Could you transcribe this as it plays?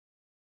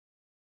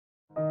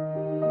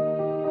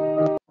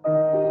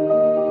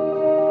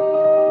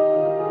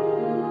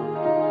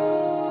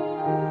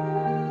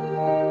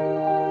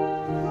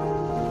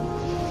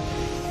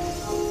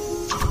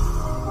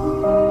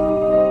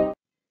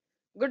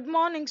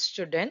morning,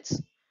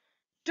 students.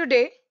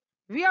 Today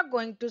we are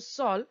going to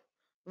solve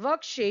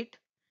worksheet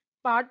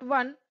part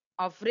 1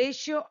 of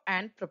ratio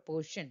and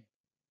proportion.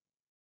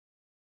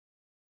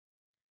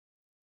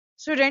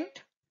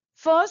 Student,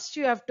 first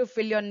you have to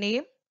fill your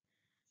name,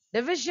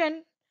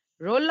 division,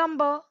 roll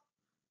number,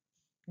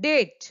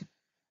 date.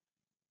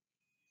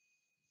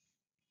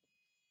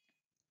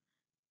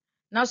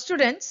 Now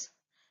students,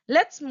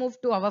 let's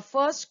move to our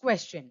first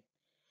question.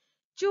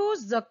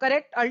 Choose the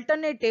correct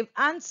alternative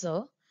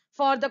answer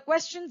for the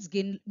questions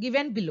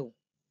given below.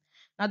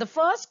 Now the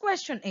first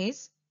question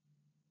is,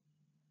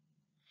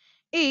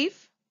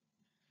 if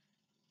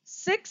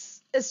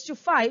 6 is to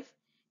 5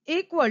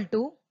 equal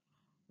to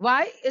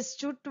y is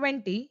to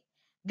 20,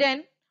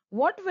 then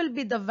what will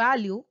be the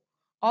value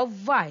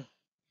of y?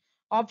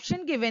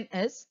 Option given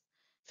is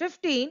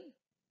 15,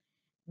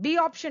 B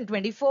option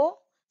 24,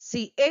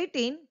 C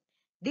 18,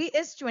 D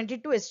is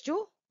 22 is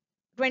to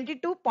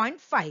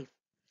 22.5.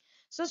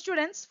 So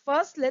students,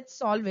 first let's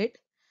solve it.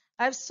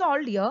 I've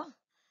solved here,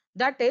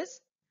 that is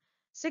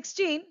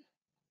 16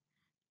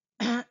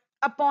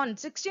 upon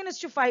 16 is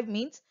to 5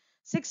 means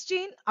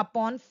 16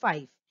 upon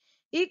 5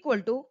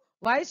 equal to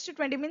y is to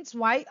 20 means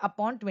y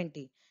upon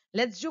 20.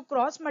 Let's do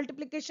cross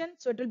multiplication.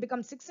 So it will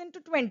become 6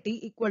 into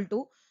 20 equal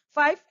to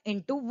 5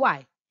 into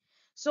y.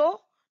 So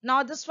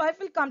now this 5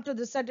 will come to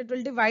this side, it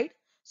will divide.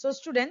 So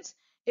students,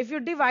 if you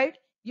divide,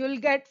 you will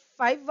get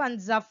 5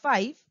 ones are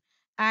 5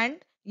 and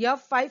your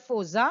 5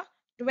 fours are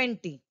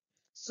 20.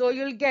 So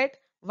you will get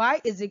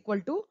y is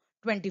equal to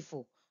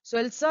 24. So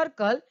I'll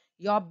circle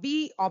your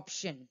B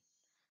option.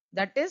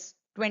 That is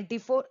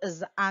 24 is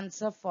the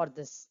answer for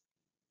this.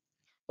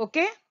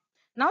 Okay.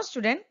 Now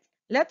student,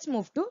 let's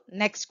move to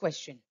next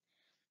question.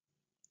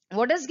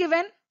 What is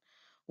given?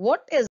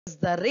 What is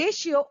the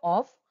ratio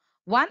of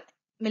 1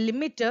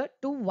 millimeter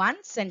to 1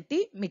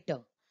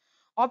 centimeter?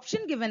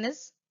 Option given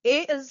is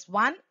A is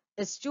 1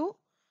 is to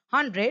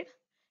 100,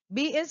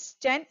 B is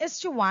 10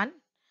 is to 1,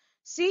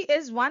 C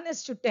is 1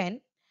 is to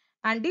 10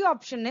 and D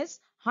option is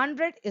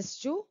 100 is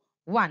to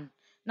 1.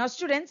 Now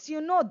students,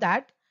 you know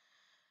that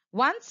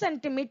 1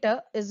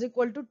 centimeter is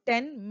equal to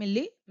 10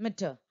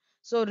 millimeter.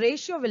 So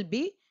ratio will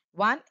be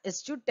 1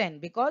 is to 10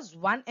 because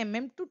 1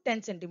 mm to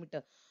 10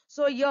 centimeter.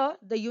 So here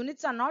the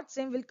units are not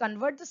same. We'll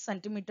convert the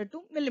centimeter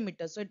to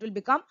millimeter. So it will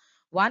become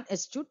 1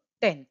 is to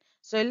 10.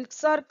 So I'll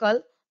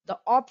circle the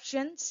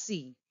option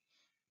C,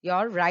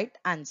 your right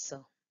answer.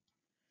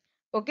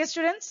 Okay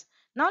students.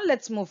 Now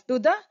let's move to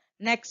the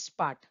next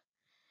part.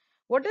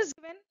 What is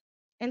given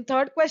in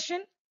third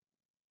question?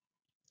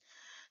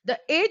 The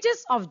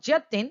ages of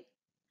Jatin,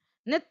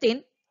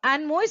 Nitin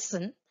and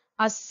Moisen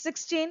are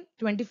 16,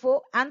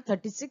 24 and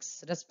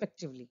 36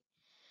 respectively.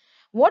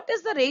 What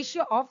is the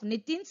ratio of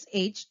Nitin's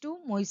age to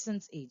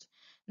Moisen's age?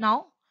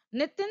 Now,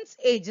 Nitin's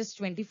age is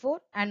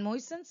 24 and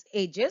Moisen's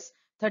age is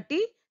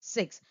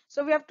 36.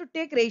 So, we have to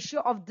take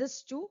ratio of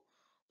this two,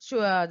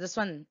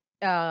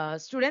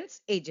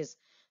 students' ages.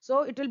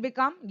 So, it will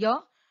become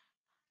your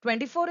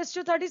 24 is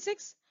to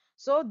 36.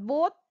 So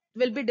both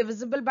will be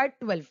divisible by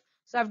 12.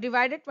 So I've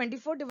divided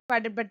 24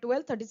 divided by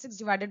 12, 36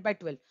 divided by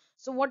 12.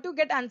 So what you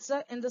get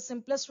answer in the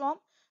simplest form?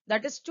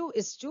 That is 2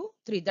 is to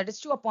 3. That is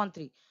 2 upon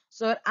 3.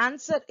 So our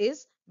answer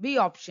is B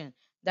option.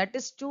 That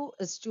is 2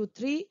 is to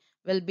 3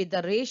 will be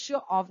the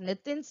ratio of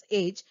Nitin's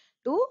age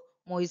to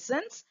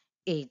Moisen's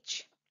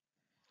age.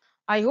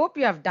 I hope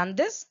you have done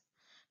this.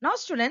 Now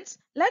students,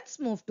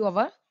 let's move to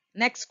our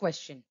next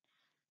question.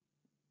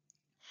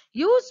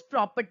 Use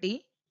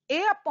property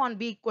A upon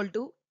B equal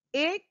to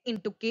A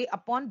into K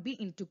upon B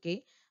into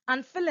K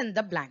and fill in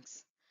the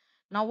blanks.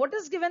 Now what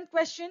is given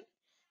question?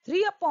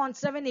 3 upon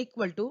 7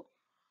 equal to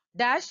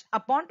dash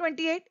upon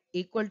 28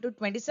 equal to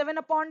 27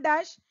 upon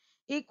dash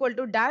equal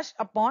to dash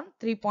upon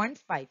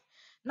 3.5.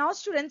 Now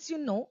students, you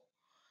know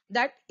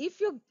that if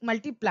you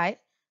multiply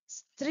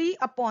 3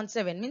 upon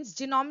 7 means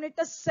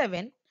denominator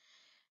 7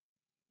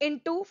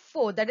 into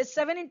 4, that is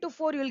 7 into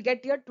 4, you will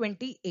get your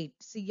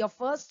 28. See,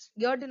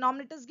 your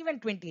denominator is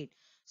given 28.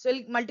 So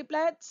you'll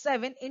multiply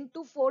 7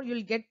 into 4, you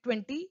will get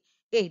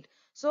 28.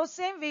 So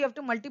same way you have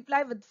to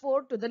multiply with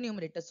 4 to the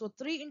numerator. So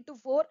 3 into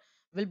 4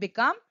 will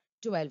become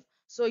 12.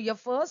 So your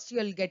first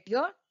you'll get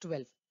your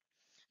 12.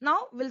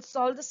 Now we'll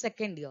solve the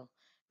second year.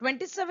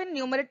 27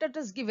 numerator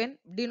is given,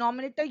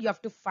 denominator you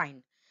have to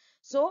find.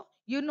 So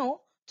you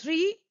know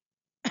 3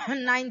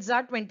 nines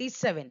are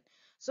 27.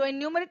 So in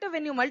numerator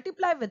when you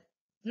multiply with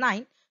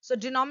 9, so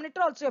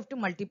denominator also you have to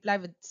multiply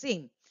with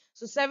same.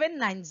 So 7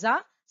 nines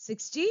are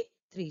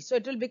 63. So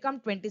it will become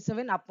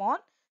 27 upon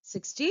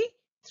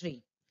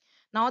 63.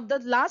 Now the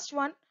last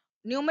one,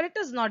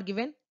 numerator is not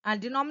given and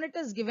denominator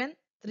is given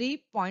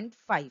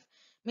 3.5.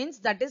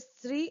 Means that is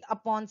 3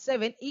 upon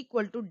 7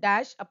 equal to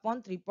dash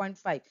upon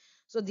 3.5.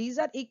 So these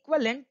are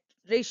equivalent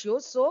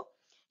ratios. So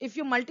if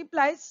you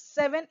multiply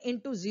 7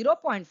 into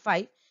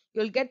 0.5,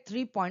 you will get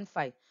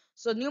 3.5.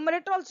 So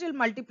numerator also will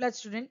multiply,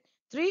 student.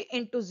 3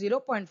 into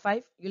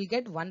 0.5, you will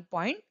get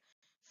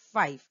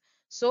 1.5.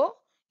 So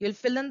you will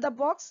fill in the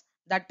box,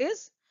 that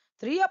is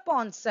 3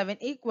 upon 7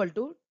 equal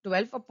to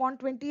 12 upon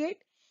 28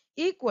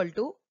 equal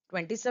to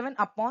 27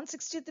 upon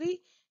 63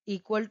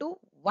 equal to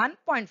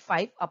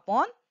 1.5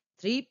 upon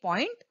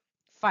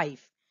 3.5.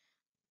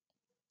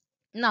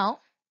 Now,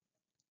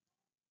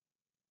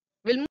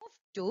 we'll move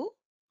to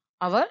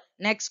our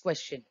next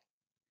question.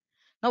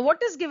 Now,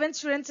 what is given,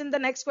 students, in the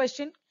next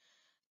question?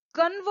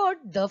 Convert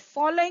the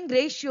following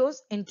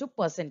ratios into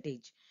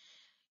percentage.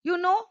 You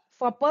know,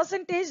 for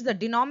percentage, the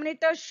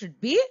denominator should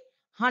be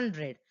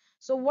 100.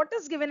 So, what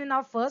is given in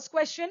our first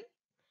question?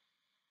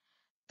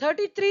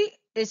 33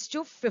 is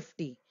to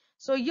 50.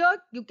 So, here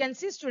you can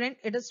see, student,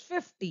 it is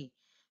 50.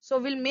 So,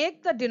 we'll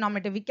make the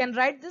denominator. We can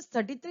write this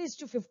 33 is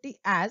to 50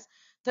 as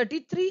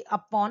 33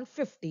 upon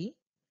 50.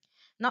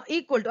 Now,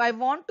 equal to, I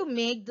want to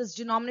make this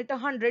denominator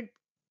 100.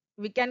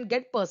 We can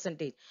get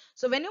percentage.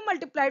 So when you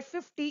multiply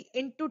 50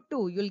 into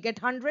 2, you will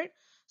get 100.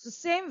 So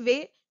same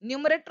way,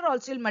 numerator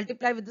also will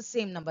multiply with the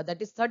same number,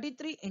 that is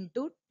 33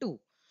 into 2.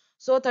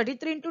 So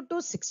 33 into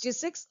 2,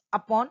 66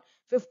 upon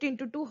 50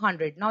 into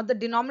 200. Now the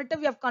denominator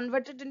we have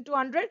converted into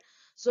 100.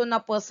 So now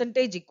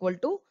percentage equal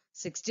to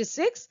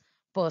 66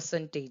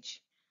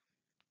 percentage.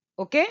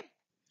 Okay.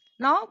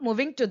 Now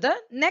moving to the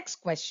next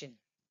question.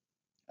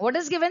 What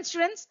is given,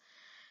 students?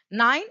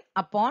 9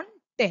 upon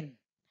 10.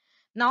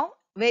 Now,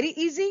 very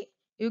easy.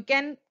 You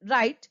can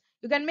write,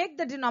 you can make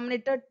the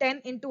denominator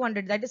 10 into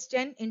 100. That is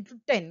 10 into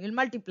 10. You'll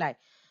multiply.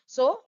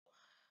 So,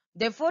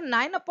 therefore,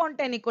 9 upon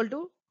 10 equal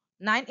to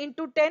 9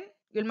 into 10.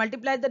 You'll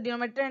multiply the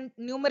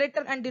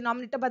numerator and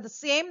denominator by the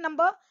same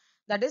number.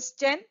 That is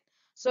 10.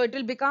 So, it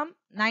will become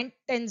 9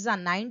 tens are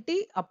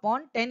 90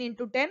 upon 10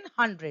 into 10,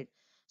 100.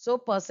 So,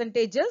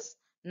 percentage is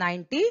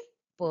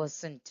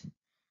 90%.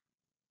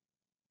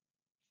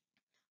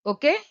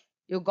 Okay,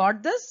 you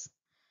got this?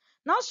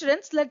 Now,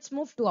 students, let's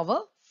move to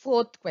our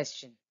fourth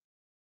question.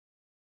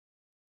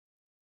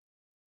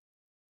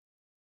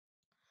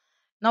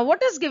 Now,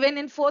 what is given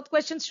in fourth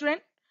question,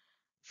 student?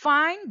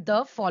 Find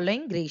the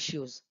following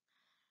ratios.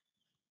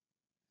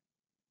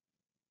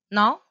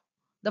 Now,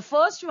 the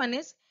first one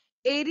is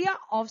area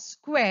of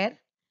square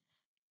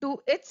to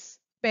its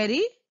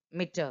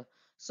perimeter.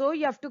 So,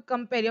 you have to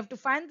compare, you have to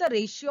find the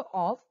ratio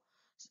of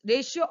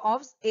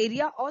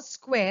area of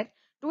square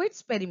to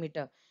its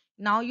perimeter.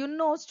 Now, you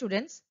know,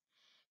 students,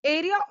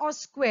 area of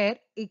square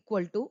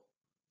equal to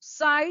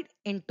side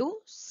into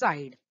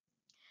side,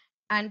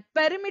 and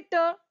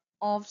perimeter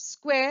of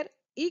square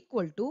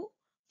equal to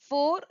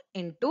 4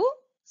 into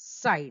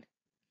side.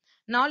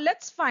 Now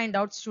let's find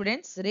out,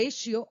 students,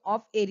 ratio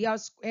of area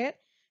of square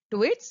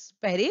to its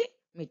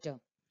perimeter.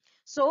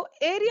 So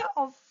ratio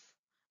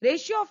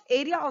of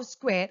area of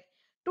square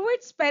to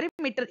its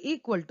perimeter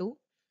equal to,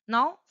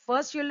 now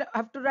first you'll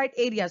have to write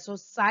area. So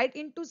side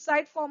into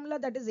side formula,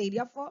 that is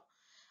area for,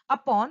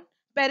 upon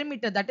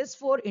perimeter, that is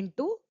 4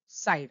 into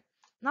side.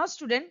 Now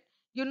student,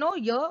 you know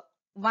here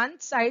one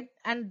side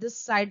and this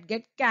side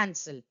get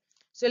cancelled.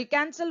 So you'll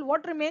cancel,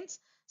 what remains?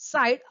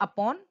 Side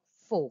upon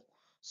 4.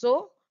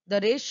 So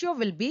the ratio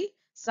will be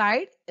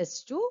side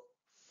is to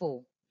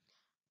 4.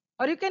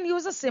 Or you can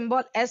use a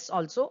symbol S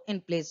also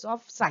in place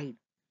of side.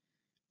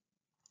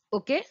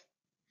 Okay.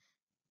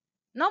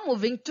 Now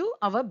moving to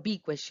our B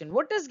question.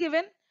 What is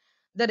given?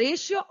 The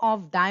ratio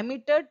of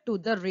diameter to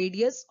the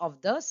radius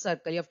of the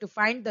circle. You have to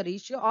find the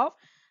ratio of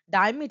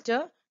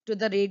diameter to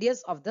the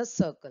radius of the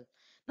circle.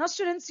 Now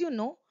students, you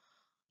know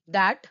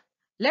that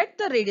let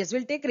the radius,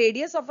 we'll take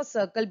radius of a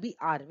circle be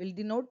R. We'll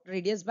denote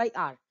radius by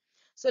R.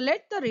 So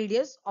let the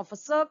radius of a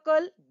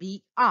circle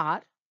be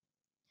R.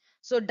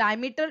 So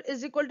diameter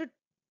is equal to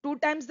 2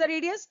 times the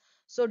radius.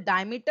 So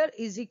diameter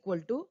is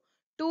equal to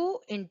 2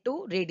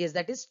 into radius,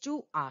 that is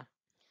 2R.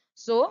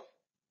 So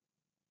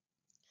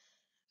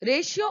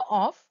ratio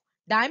of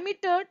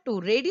diameter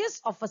to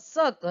radius of a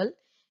circle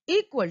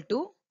equal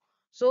to,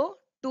 so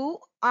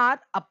 2R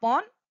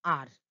upon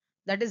R.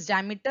 That is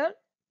diameter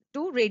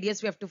to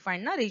radius we have to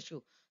find a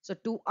ratio. So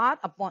 2R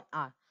upon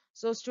R.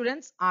 So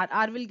students,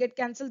 R will get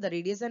cancelled. The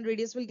radius and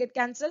radius will get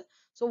cancelled.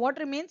 So what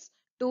remains?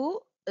 2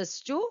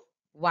 is to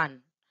 1.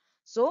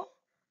 So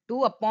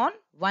 2 upon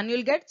 1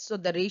 you'll get. So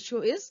the ratio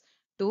is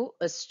 2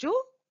 is to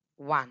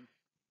 1.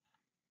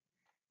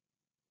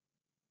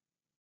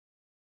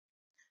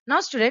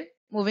 Now student,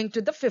 moving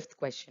to the fifth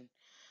question.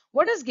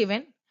 What is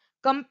given?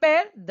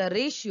 Compare the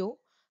ratio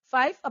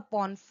 5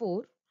 upon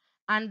 4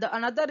 and the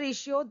another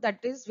ratio, that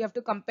is we have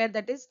to compare,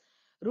 that is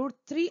root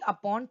 3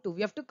 upon 2.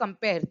 We have to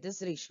compare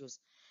these ratios.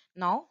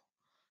 Now,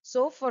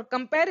 so for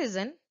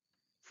comparison,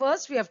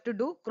 first we have to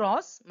do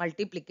cross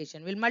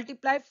multiplication. We'll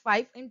multiply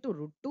 5 into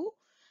root 2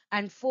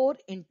 and 4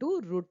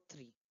 into root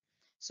 3.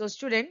 So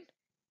student,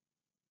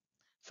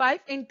 5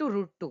 into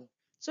root 2.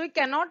 So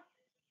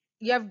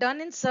you have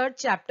done in third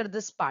chapter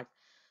this part.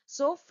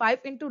 So 5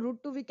 into root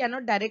 2 we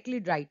cannot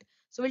directly write.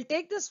 So we'll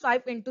take this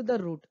 5 into the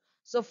root.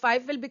 So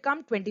 5 will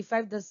become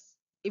 25. This,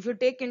 if you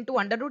take into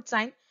under root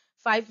sign,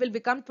 5 will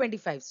become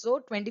 25. So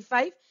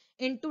 25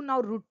 into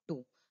now root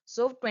 2.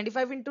 So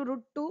 25 into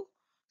root 2,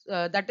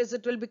 that is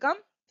it will become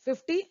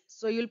 50.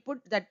 So you'll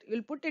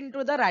put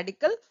into the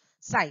radical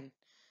sign.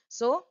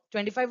 So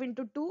 25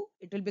 into 2,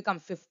 it will become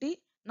 50.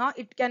 Now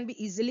it can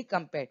be easily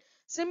compared.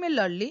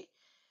 Similarly,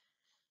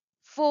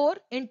 4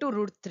 into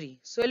root 3.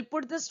 So we'll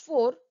put this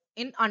 4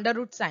 in under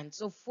root sign.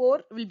 So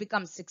 4 will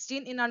become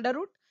 16 in under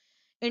root,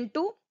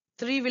 into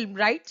 3 will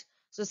write.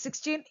 So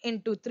 16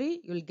 into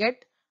 3 you will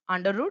get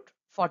under root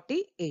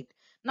 48.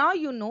 Now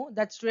you know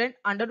that student,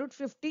 under root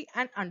 50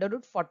 and under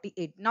root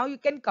 48. Now you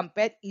can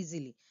compare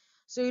easily.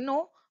 So you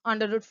know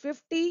under root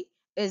 50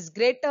 is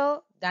greater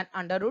than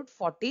under root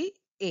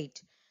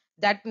 48.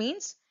 That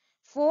means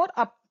 5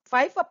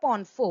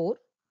 upon 4,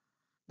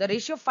 the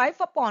ratio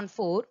 5 upon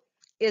 4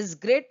 is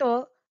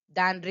greater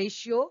than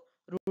ratio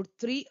root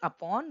 3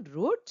 upon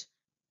root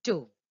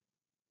 2.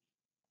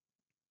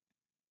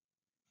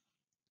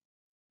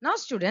 Now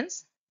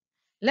students,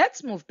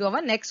 let's move to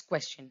our next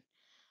question.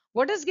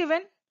 What is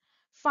given?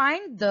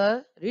 Find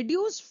the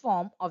reduced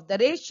form of the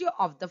ratio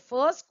of the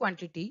first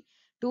quantity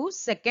to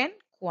second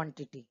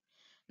quantity.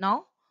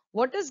 Now,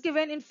 what is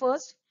given in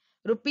first?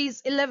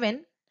 Rupees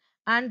 11,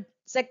 and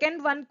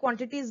second one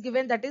quantity is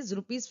given, that is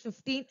rupees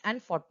 15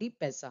 and 40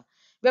 paisa.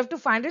 We have to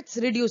find its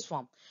reduced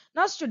form.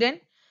 Now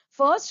student,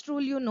 first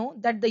rule you know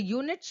that the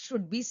units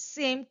should be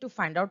same to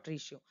find out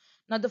ratio.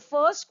 Now the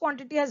first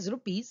quantity has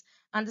rupees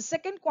and the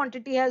second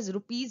quantity has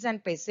rupees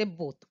and paise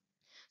both.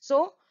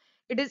 So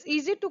it is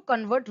easy to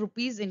convert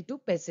rupees into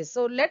paise.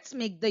 So let's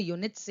make the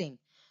unit same.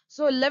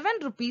 So 11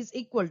 rupees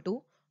equal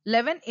to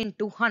 11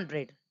 into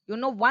 100. You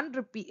know 1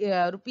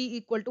 rupee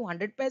equal to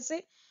 100 paise.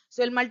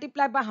 So we'll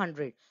multiply by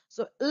 100.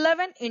 So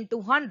 11 into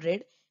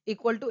 100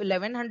 equal to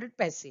 1100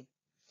 paise.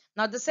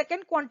 Now the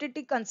second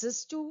quantity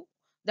consists to,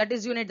 that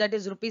is unit, that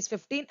is rupees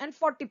 15 and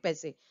 40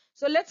 paise.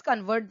 So let's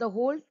convert the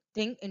whole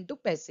thing into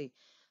paise.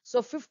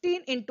 So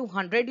 15 into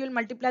 100, you will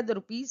multiply the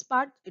rupees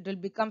part, it will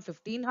become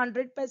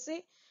 1500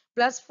 paise,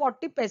 plus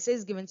 40 paise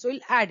is given. So we'll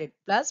add it,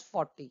 plus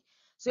 40.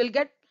 So you'll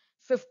get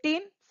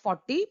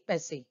 1540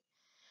 paise.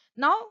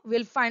 Now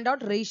we'll find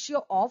out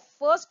ratio of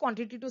first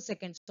quantity to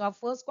second. So our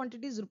first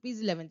quantity is rupees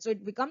 11. So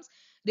it becomes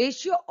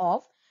ratio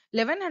of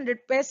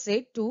 1100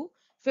 paise to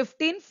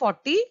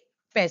 1540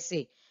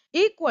 paise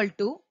equal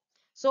to,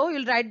 so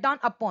you'll write down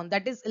upon,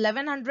 that is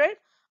 1100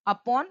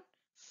 upon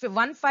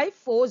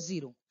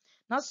 1540.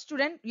 Now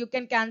student, you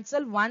can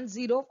cancel 10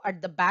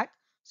 at the back.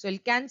 So you'll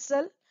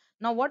cancel.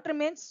 Now what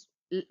remains?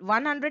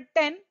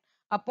 110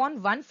 upon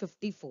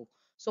 154.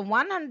 So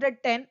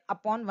 110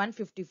 upon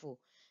 154.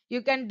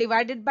 You can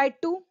divide it by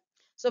 2.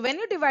 So when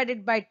you divide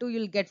it by 2,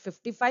 you'll get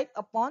 55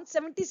 upon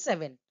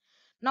 77.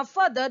 Now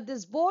further,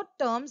 this both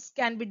terms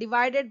can be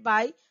divided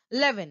by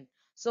 11.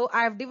 So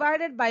I have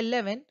divided by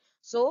 11.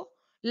 So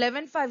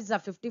 11 5s are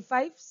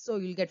 55. So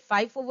you'll get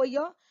 5 over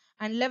here.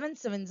 And 11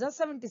 7s are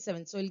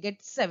 77. So you'll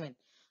get 7.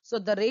 So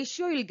the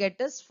ratio you'll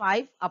get is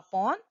 5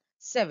 upon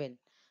 7.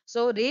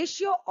 So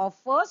ratio of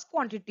first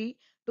quantity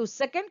to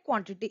second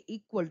quantity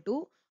equal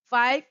to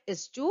 5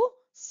 is to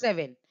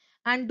 7.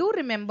 And do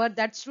remember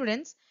that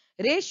students,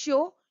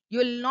 ratio you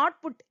will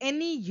not put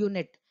any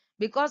unit,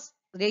 because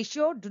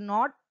ratio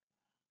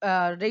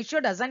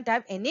doesn't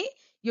have any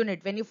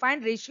unit. When you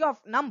find ratio of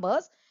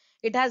numbers,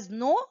 it has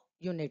no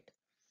unit.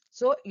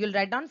 So you'll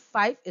write down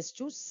 5 is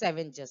to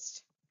 7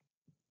 just.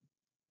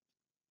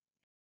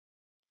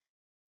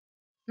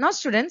 Now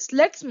students,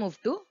 let's move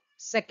to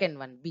second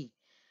one, B.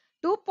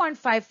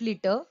 2.5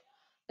 liter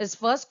is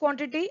first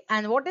quantity,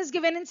 and what is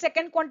given in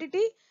second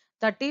quantity?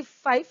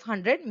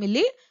 3500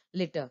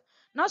 milliliter.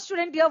 Now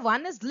student, here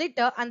one is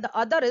liter and the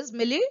other is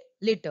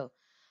milliliter.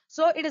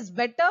 So it is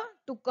better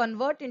to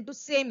convert into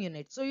same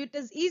unit. So it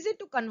is easy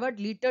to convert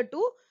liter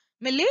to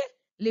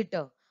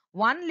milliliter.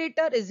 1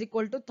 liter is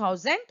equal to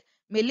 1000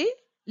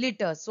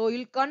 milliliter. So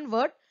you'll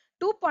convert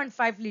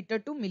 2.5 liter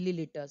to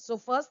milliliter. So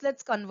first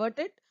let's convert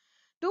it.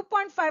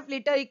 2.5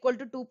 liter equal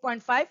to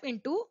 2.5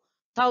 into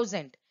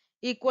 1000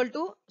 equal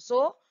to,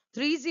 so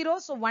 30.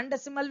 So one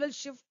decimal will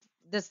shift,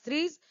 this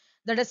 3's,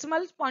 the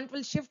decimal point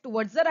will shift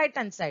towards the right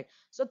hand side.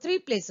 So 3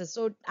 places.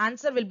 So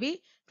answer will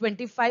be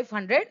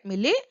 2500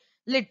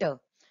 milliliter.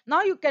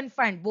 Now you can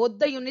find both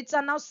the units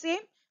are now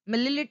same.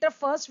 Milliliter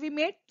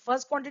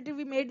first quantity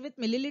we made with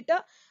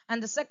milliliter,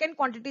 and the second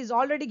quantity is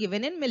already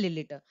given in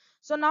milliliter.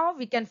 So now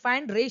we can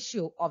find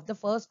ratio of the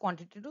first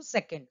quantity to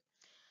second.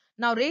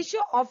 Now ratio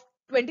of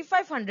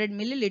 2500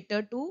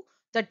 milliliter to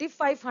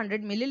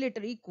 3500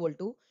 milliliter equal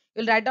to,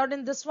 you'll write out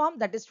in this form,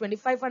 that is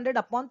 2500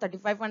 upon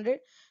 3500.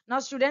 Now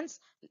students,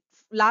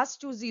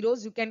 last two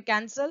zeros you can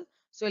cancel.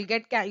 So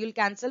you'll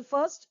cancel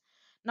first.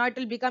 Now it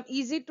will become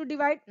easy to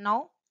divide.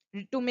 Now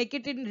to make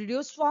it in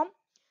reduced form,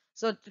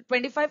 so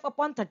 25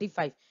 upon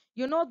 35.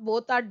 You know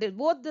both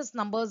these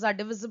numbers are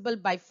divisible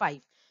by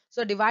 5.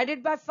 So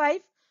divided by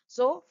 5.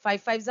 So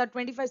 5 5s are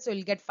 25. So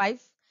you'll get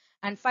 5,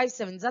 and 5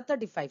 sevens are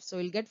 35. So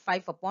you'll get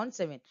 5 upon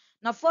 7.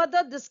 Now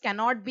further this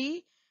cannot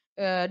be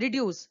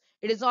reduced.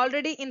 It is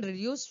already in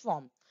reduced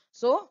form.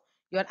 So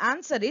your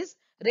answer is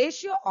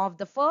ratio of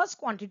the first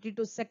quantity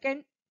to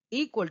second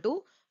equal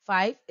to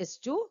 5 is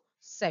to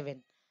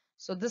 7.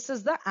 So this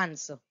is the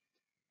answer.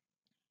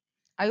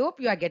 I hope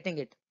you are getting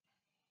it.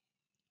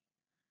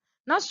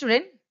 Now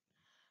student,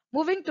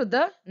 moving to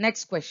the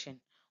next question.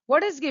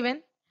 What is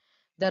given?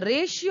 The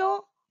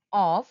ratio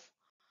of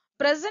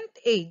present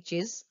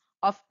ages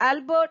of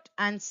Albert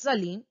and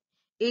Salim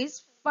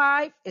is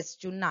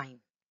 5:9.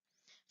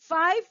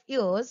 5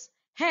 years,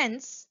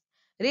 hence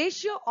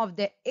ratio of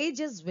their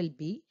ages will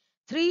be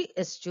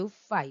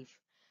 3:5.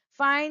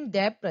 Find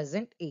their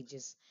present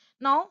ages.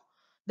 Now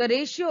the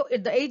ratio,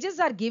 the ages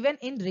are given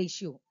in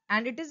ratio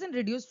and it is in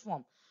reduced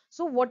form.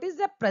 So what is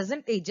their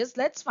present ages?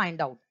 Let's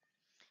find out.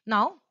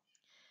 Now,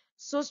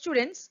 so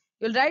students,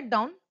 you'll write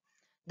down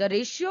the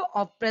ratio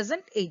of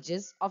present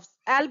ages of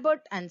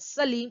Albert and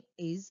Salim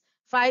is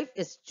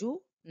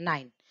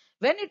 5:9.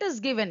 When it is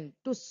given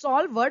to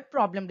solve word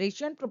problem,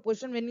 ratio and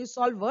proportion, when you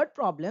solve word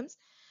problems,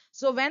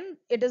 so when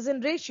it is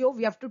in ratio,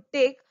 we have to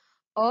take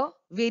a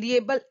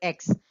variable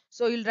x.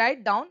 So you'll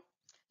write down,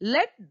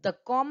 let the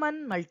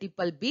common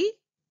multiple be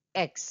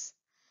x.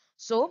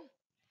 So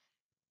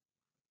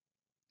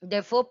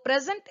therefore,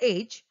 present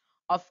age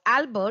of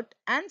Albert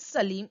and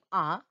Salim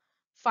are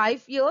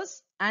 5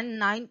 years and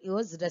 9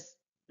 years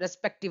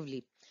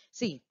respectively.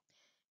 See,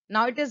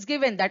 now it is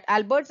given that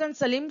Albert's and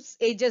Salim's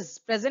ages,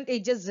 present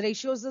ages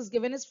ratios is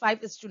given is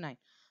 5:9.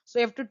 So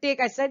you have to take,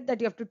 I said that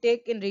you have to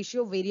take in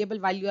ratio variable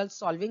while you are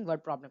solving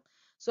word problem.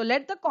 So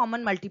let the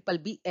common multiple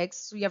be x.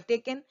 So you have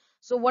taken,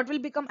 so what will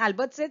become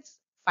Albert's age?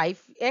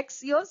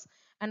 5x years,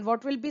 and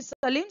what will be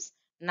Salim's?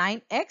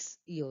 9x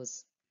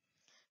years.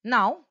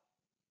 Now,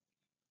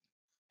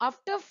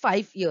 after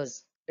 5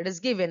 years, it is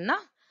given, na?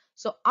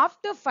 So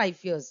after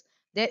 5 years,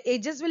 their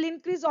ages will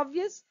increase,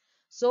 obvious.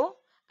 So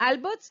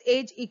Albert's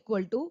age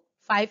equal to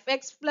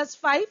 5x plus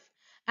 5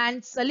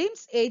 and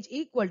Salim's age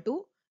equal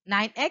to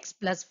 9x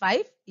plus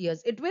 5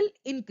 years. It will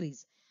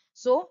increase.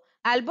 So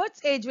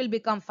Albert's age will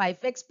become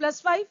 5x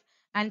plus 5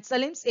 and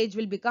Salim's age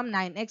will become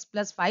 9x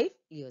plus 5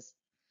 years.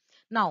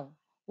 Now,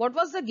 what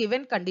was the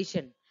given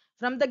condition?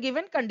 From the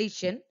given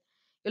condition,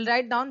 you'll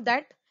write down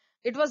that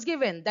it was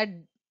given that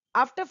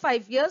after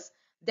 5 years,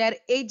 their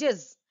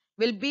ages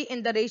will be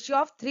in the ratio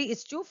of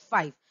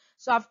 3:5.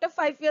 So after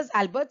 5 years,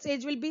 Albert's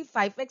age will be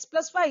 5x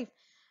plus 5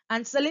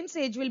 and Salim's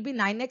age will be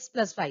 9x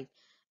plus 5.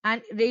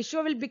 And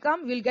ratio will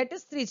become, we'll get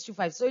is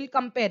 3:5. So we'll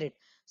compare it.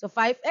 So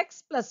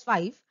 5x plus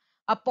 5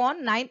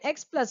 upon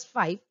 9x plus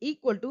 5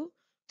 equal to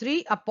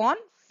 3 upon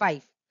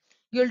 5.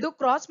 You'll do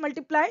cross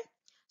multiply.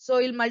 So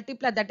you'll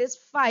multiply, that is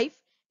 5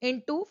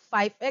 into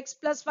 5x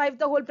plus 5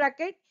 the whole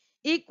bracket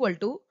equal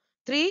to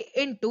 3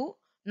 into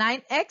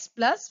 9x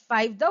plus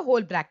 5 the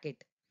whole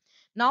bracket.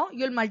 Now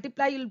you'll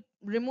multiply, you'll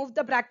remove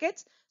the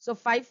brackets. So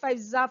 5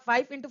 5s are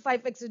 5 into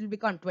 5x, it will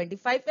become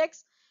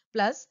 25x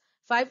plus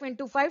 5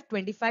 into 5,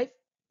 25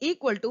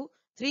 equal to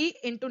 3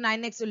 into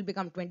 9x will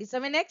become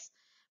 27x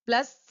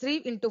plus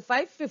 3 into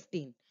 5,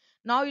 15.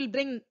 Now you'll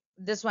bring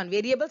this one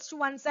variables to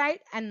one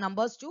side and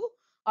numbers to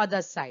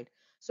other side.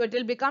 So it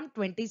will become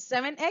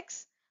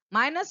 27x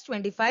minus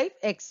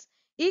 25x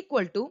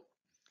equal to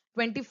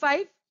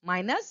 25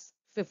 minus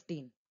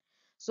 15.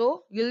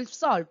 So you'll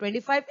solve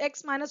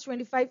 25x minus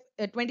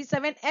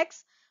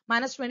 27x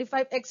minus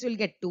 25x, you'll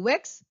get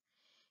 2x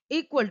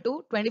equal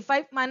to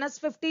 25 minus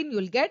 15,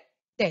 you'll get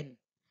 10.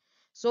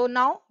 So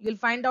now you'll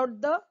find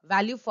out the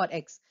value for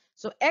x.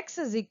 So x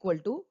is equal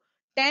to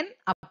 10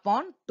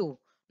 upon 2.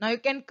 Now you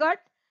can cut,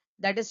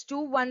 that is 2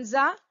 ones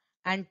are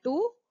and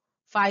 2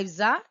 fives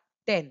are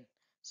 10.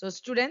 So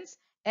students,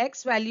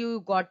 x value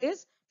you got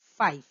is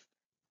 5.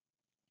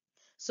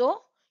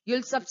 So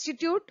you'll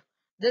substitute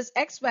this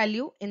x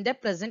value in their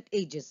present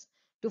ages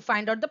to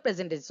find out the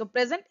present age. So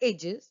present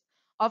ages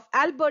of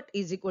Albert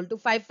is equal to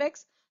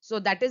 5x. So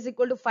that is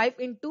equal to 5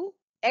 into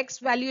x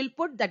value you'll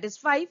put, that is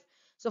 5.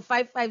 So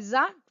 5 fives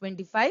are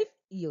 25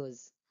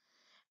 years.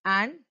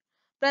 And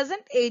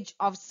present age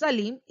of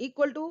Salim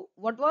equal to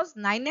what was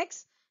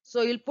 9x.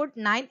 So you'll put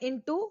 9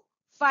 into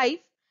 5,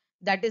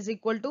 that is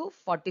equal to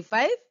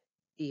 45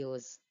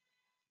 years.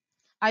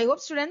 I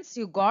hope students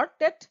you got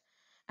it,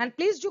 and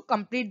please do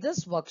complete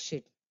this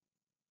worksheet.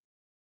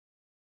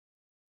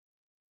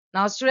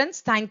 Now students,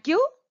 thank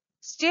you.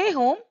 Stay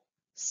home,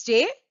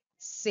 stay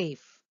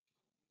safe.